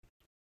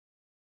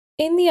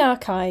In the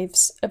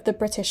archives of the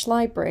British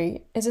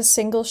Library is a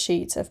single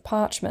sheet of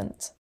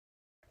parchment.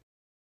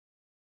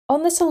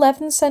 On this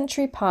 11th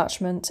century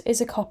parchment is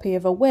a copy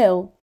of a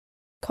will,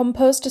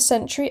 composed a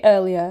century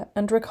earlier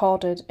and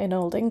recorded in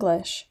Old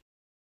English.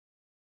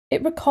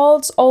 It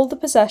records all the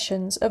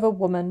possessions of a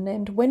woman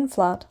named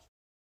Wynflaed.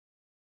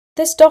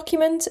 This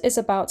document is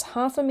about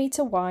 1/2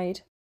 metre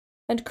wide,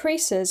 and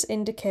creases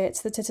indicate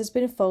that it has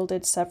been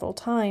folded several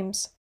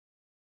times.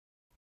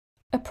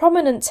 A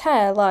prominent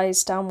tear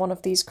lies down one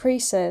of these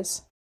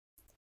creases.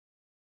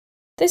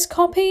 This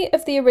copy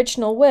of the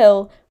original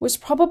will was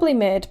probably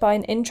made by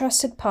an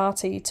interested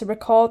party to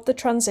record the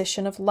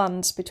transition of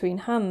lands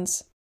between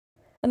hands,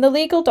 and the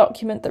legal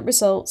document that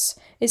results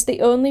is the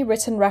only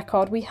written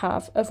record we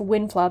have of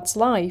Wynflaed's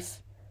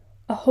life,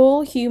 a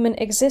whole human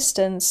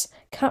existence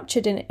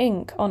captured in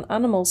ink on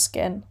animal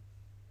skin.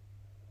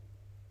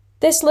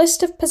 This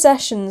list of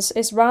possessions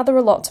is rather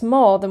a lot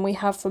more than we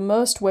have for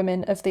most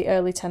women of the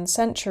early 10th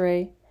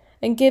century,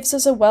 and gives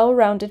us a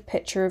well-rounded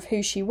picture of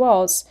who she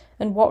was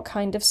and what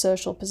kind of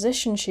social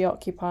position she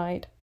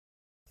occupied.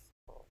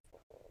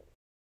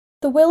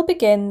 The will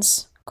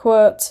begins,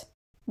 quote,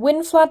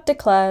 "Wynflaed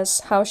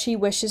declares how she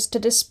wishes to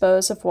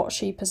dispose of what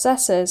she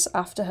possesses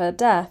after her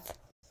death."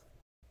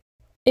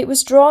 It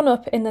was drawn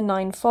up in the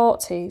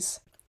 940s.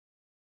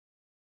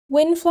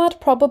 Wynflaed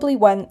probably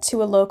went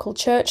to a local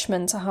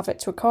churchman to have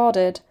it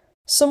recorded,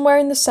 somewhere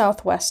in the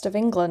southwest of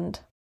England.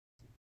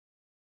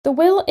 The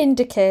will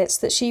indicates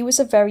that she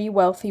was a very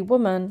wealthy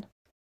woman,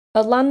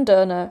 a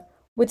landowner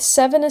with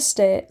 7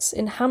 estates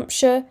in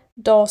Hampshire,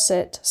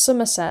 Dorset,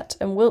 Somerset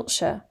and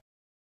Wiltshire.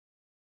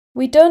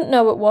 We don't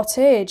know at what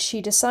age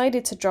she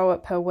decided to draw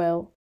up her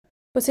will,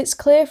 but it's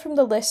clear from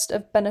the list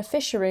of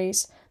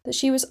beneficiaries that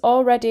she was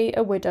already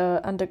a widow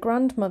and a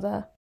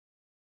grandmother.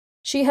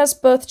 She has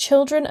both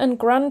children and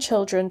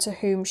grandchildren to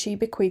whom she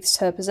bequeaths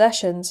her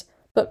possessions,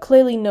 but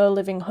clearly no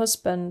living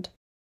husband.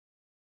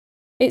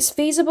 It's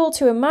feasible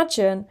to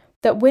imagine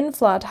that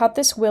Wynflaed had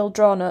this will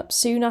drawn up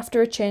soon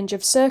after a change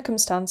of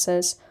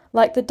circumstances,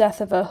 like the death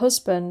of her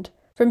husband,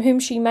 from whom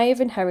she may have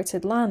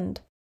inherited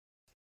land.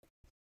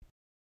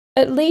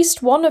 At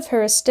least one of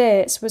her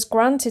estates was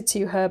granted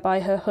to her by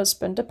her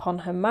husband upon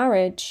her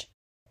marriage.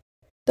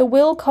 The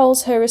will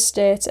calls her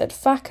estate at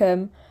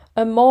Faccombe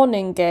a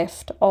mourning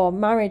gift or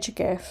marriage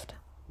gift.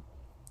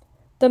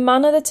 The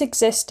manor that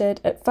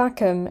existed at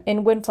Faccombe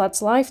in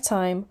Wynflaed's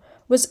lifetime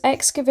was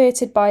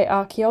excavated by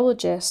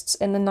archaeologists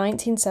in the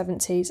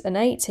 1970s and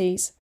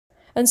 80s,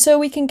 and so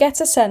we can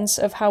get a sense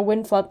of how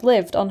Wynflaed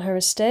lived on her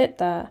estate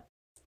there.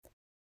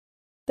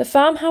 The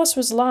farmhouse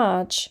was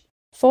large,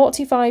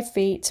 45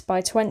 feet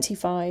by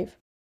 25,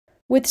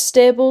 with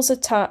stables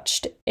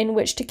attached in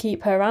which to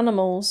keep her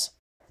animals.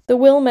 The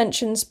will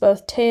mentions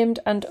both tamed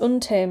and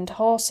untamed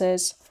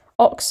horses,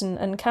 oxen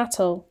and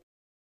cattle,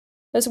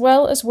 as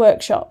well as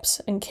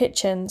workshops and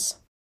kitchens.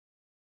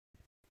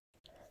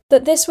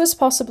 That this was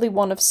possibly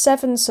one of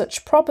 7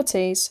 such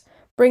properties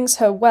brings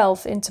her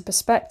wealth into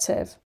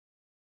perspective.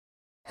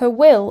 Her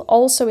will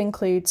also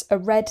includes a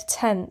red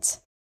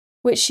tent,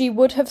 which she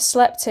would have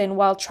slept in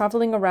while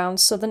travelling around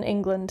southern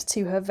England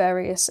to her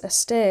various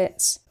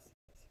estates.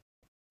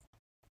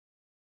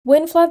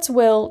 Wynflaed's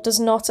will does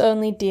not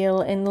only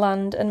deal in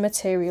land and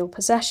material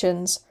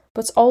possessions,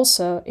 but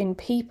also in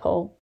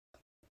people.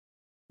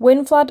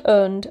 Wynflaed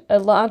owned a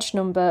large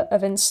number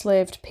of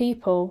enslaved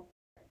people,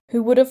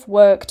 who would have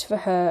worked for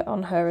her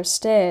on her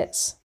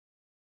estates.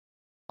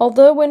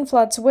 Although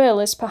Wynflaed's will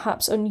is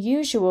perhaps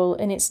unusual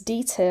in its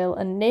detail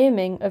and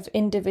naming of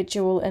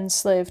individual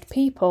enslaved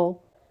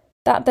people,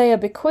 that they are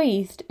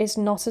bequeathed is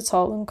not at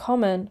all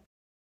uncommon.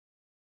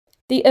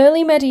 The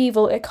early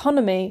medieval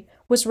economy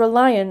was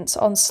reliant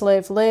on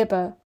slave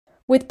labour,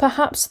 with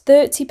perhaps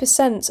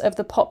 30% of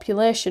the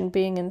population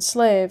being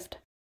enslaved,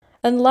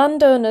 and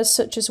landowners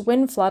such as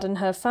Wynflaed and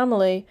her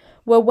family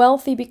were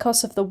wealthy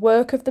because of the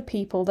work of the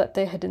people that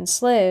they had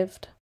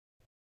enslaved.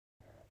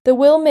 The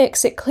will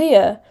makes it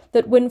clear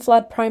that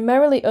Wynflaed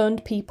primarily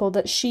owned people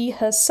that she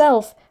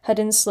herself had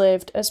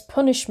enslaved as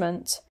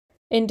punishment,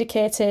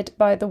 indicated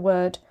by the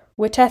word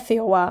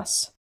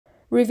witeþeowas,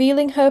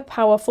 revealing her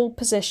powerful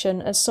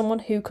position as someone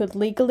who could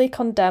legally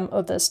condemn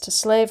others to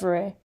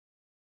slavery.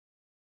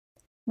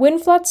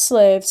 Wynflaed's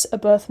slaves are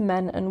both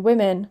men and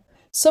women,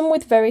 some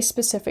with very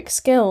specific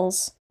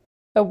skills: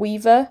 a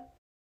weaver,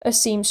 a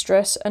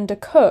seamstress and a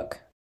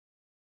cook.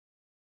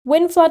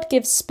 Wynflaed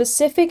gives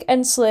specific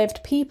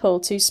enslaved people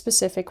to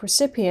specific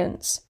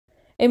recipients,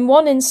 in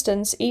one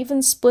instance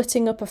even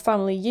splitting up a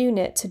family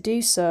unit to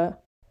do so.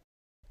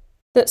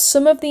 That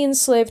some of the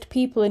enslaved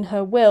people in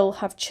her will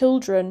have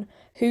children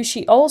who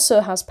she also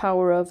has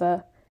power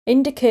over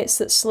indicates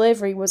that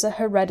slavery was a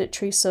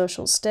hereditary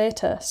social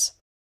status.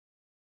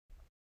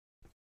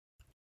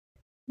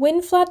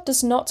 Wynflaed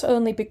does not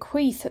only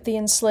bequeath the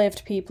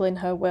enslaved people in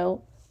her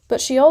will, but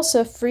she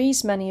also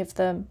frees many of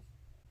them.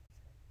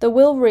 The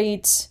will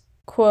reads,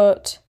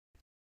 quote,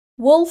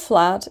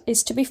 "Wulflaed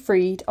is to be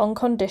freed on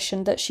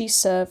condition that she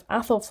serve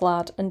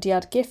Ælfgif-who and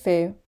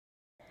Ælfgif-who,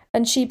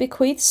 and she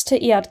bequeaths to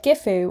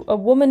Ælfgif-who a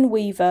woman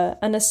weaver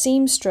and a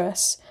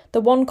seamstress,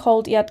 the one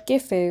called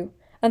Ælfgif-who,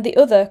 and the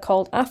other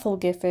called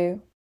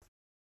Ælfgif-who.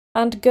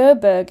 And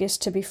Gerberg is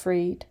to be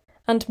freed,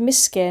 and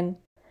Miskin,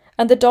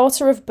 and the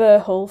daughter of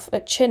Berhulf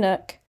at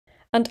Chinook,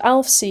 and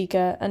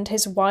Alfseger and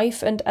his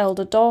wife and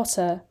elder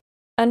daughter,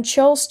 and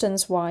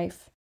Cholston's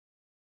wife.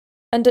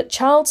 And at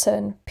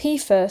Charlton,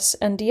 Pephus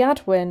and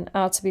Eadwyn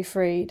are to be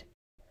freed.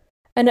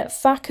 And at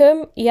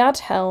Faccombe,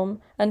 Eadhelm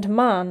and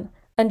Man,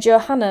 and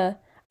Johanna,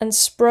 and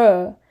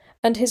Spro,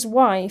 and his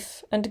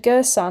wife, and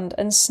Gersand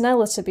and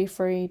Snell are to be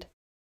freed.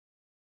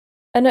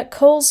 And at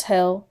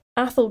Coleshill,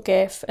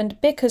 Athelgif and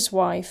Bicker's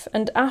wife,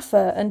 and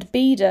Affa and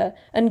Beda,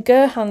 and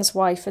Gerhan's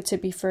wife are to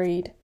be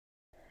freed.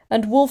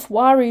 And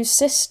Wulfwaru's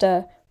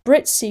sister,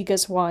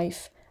 Britseger's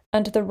wife,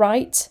 and the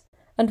right,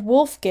 and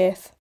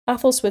Wulfgith,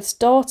 Athelswith's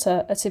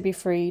daughter, are to be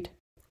freed.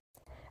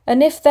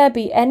 And if there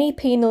be any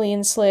penally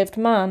enslaved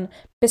man,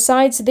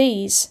 besides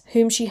these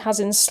whom she has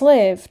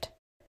enslaved,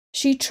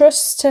 she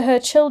trusts to her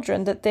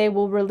children that they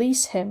will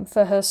release him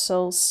for her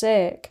soul's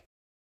sake.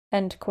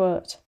 End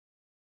quote.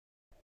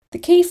 The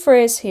key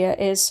phrase here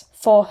is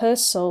for her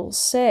soul's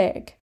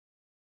sake.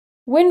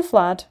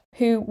 Wynflaed,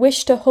 who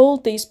wished to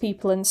hold these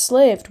people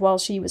enslaved while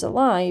she was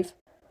alive,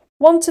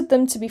 wanted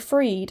them to be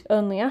freed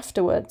only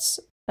afterwards,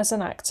 as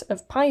an act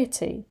of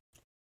piety.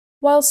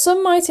 While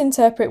some might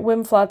interpret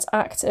Wynflaed's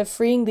act of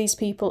freeing these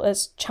people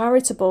as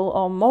charitable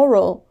or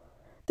moral,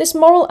 this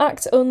moral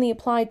act only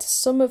applied to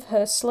some of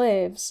her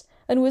slaves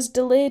and was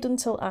delayed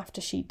until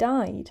after she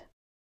died.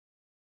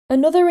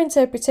 Another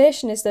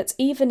interpretation is that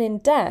even in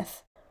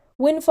death,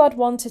 Wynflaed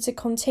wanted to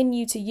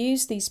continue to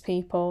use these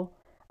people.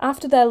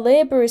 After their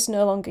labour is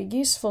no longer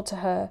useful to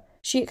her,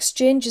 she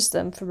exchanges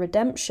them for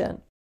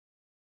redemption.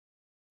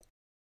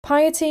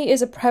 Piety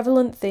is a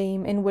prevalent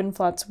theme in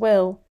Wynflaed's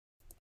will.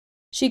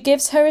 She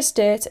gives her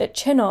estate at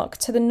Chinook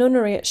to the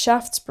nunnery at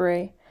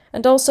Shaftesbury,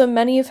 and also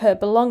many of her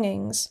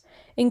belongings,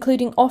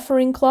 including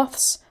offering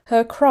cloths,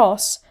 her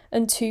cross,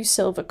 and 2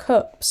 silver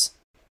cups.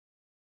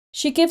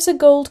 She gives a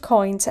gold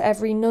coin to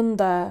every nun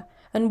there,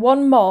 and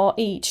 1 more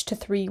each to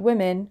 3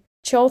 women,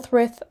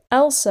 Ceolfrith,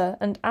 Elsa,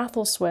 and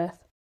Athelstwith,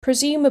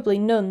 presumably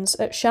nuns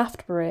at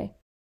Shaftesbury.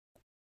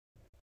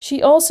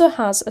 She also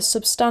has a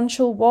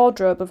substantial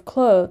wardrobe of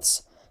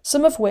clothes,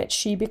 some of which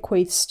she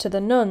bequeaths to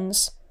the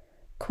nuns.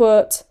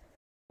 Quote,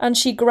 and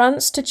she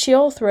grants to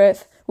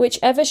Ceolfrith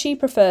whichever she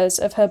prefers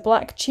of her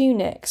black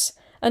tunics,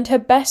 and her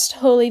best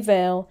holy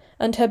veil,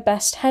 and her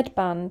best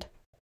headband.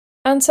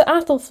 And to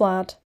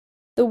Athelflaed,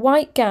 the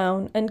white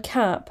gown and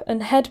cap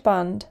and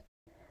headband.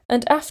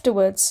 And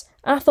afterwards,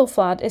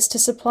 Athelflaed is to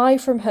supply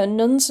from her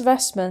nun's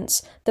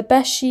vestments the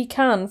best she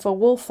can for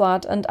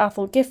Wulflaed and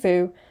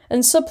Ælfgif-who,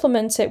 and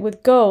supplement it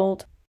with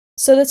gold,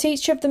 so that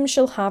each of them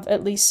shall have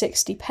at least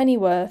 60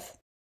 pennyworth.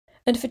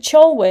 And for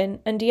Cholwyn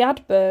and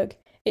Eadberg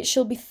it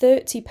shall be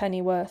 30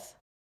 pennyworth.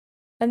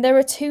 And there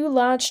are 2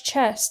 large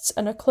chests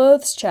and a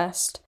clothes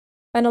chest,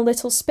 and a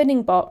little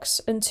spinning box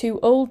and 2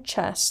 old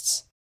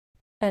chests.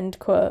 End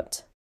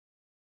quote.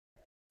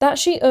 That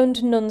she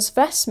owned nuns'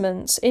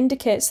 vestments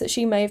indicates that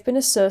she may have been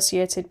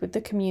associated with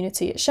the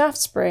community at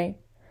Shaftesbury,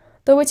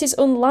 though it is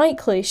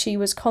unlikely she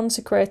was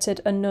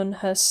consecrated a nun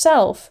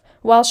herself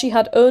while she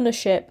had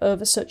ownership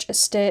over such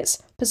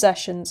estates,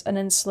 possessions, and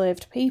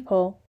enslaved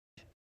people.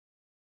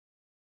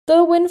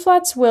 Though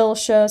Wynflaed's will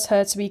shows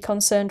her to be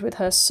concerned with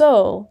her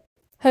soul,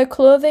 her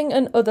clothing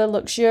and other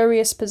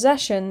luxurious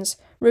possessions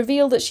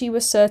reveal that she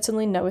was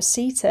certainly no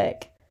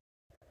ascetic.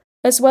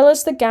 As well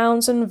as the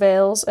gowns and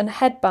veils and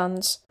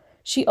headbands,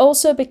 she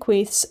also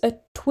bequeaths a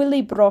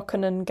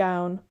twillybrochenen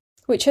gown,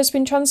 which has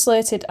been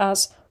translated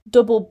as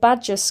double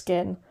badger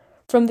skin,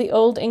 from the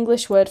Old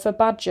English word for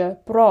badger,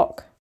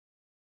 broch.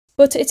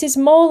 But it is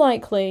more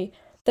likely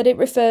that it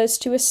refers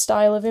to a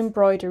style of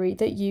embroidery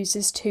that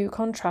uses 2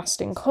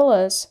 contrasting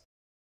colours.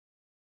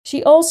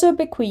 She also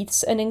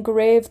bequeaths an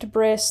engraved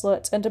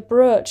bracelet and a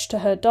brooch to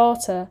her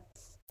daughter,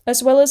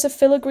 as well as a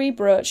filigree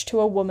brooch to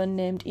a woman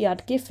named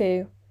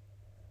Ælfgif-who.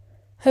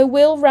 Her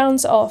will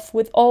rounds off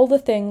with all the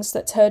things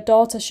that her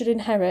daughter should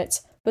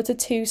inherit, but are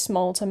too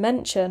small to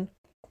mention.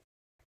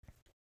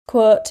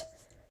 Quote,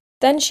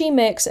 then she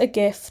makes a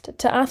gift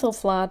to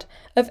Athelflaed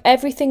of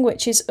everything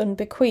which is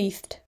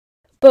unbequeathed,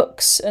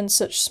 books and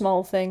such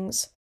small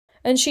things,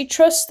 and she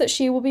trusts that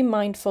she will be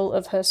mindful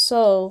of her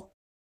soul.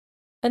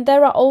 And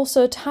there are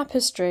also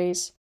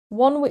tapestries,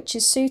 one which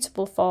is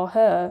suitable for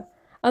her,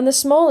 and the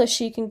smallest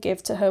she can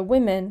give to her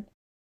women.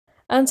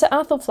 And to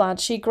Athelflaed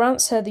she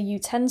grants her the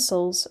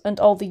utensils and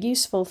all the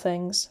useful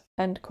things.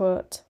 End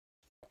quote.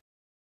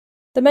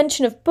 The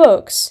mention of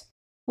books,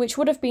 which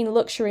would have been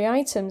luxury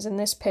items in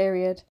this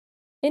period,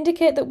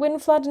 indicate that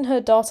Wynflaed and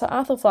her daughter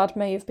Athelflaed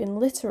may have been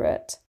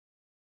literate.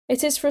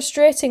 It is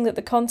frustrating that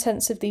the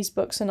contents of these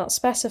books are not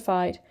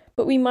specified,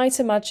 but we might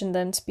imagine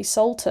them to be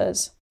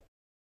psalters.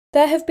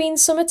 There have been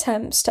some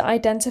attempts to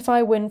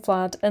identify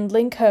Wynflaed and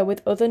link her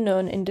with other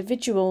known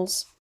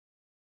individuals.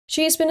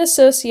 She has been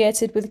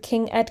associated with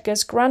King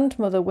Edgar's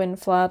grandmother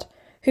Wynflaed,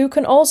 who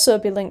can also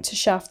be linked to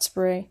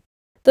Shaftesbury,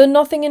 though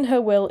nothing in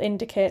her will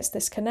indicates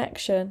this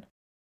connection.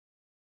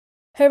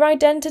 Her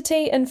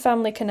identity and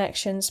family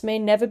connections may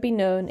never be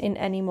known in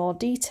any more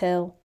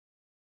detail.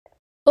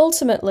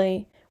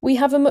 Ultimately, we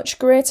have a much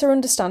greater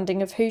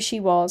understanding of who she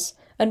was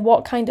and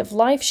what kind of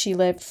life she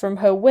lived from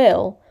her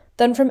will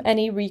than from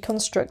any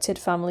reconstructed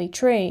family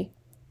tree.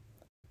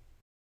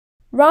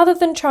 Rather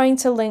than trying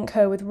to link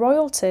her with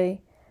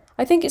royalty,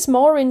 I think it's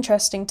more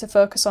interesting to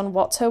focus on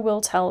what her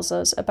will tells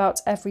us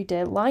about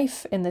everyday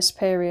life in this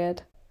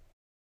period.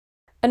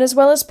 And as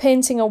well as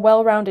painting a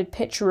well-rounded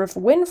picture of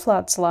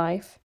Wynflaed's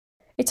life,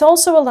 it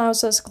also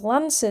allows us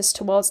glances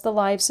towards the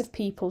lives of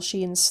people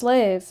she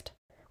enslaved,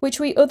 which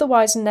we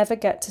otherwise never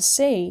get to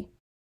see.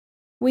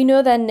 We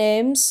know their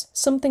names,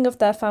 something of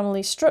their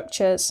family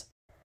structures,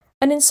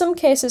 and in some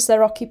cases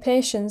their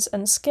occupations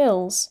and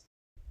skills.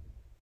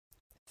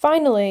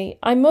 Finally,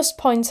 I must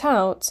point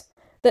out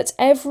that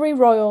every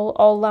royal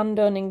or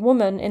landowning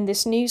woman in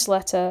this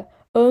newsletter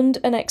owned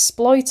and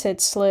exploited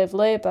slave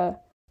labour.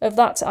 Of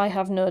that I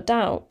have no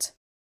doubt.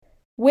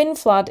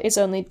 Wynflaed is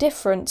only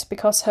different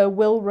because her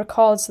will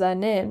records their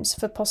names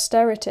for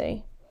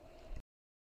posterity.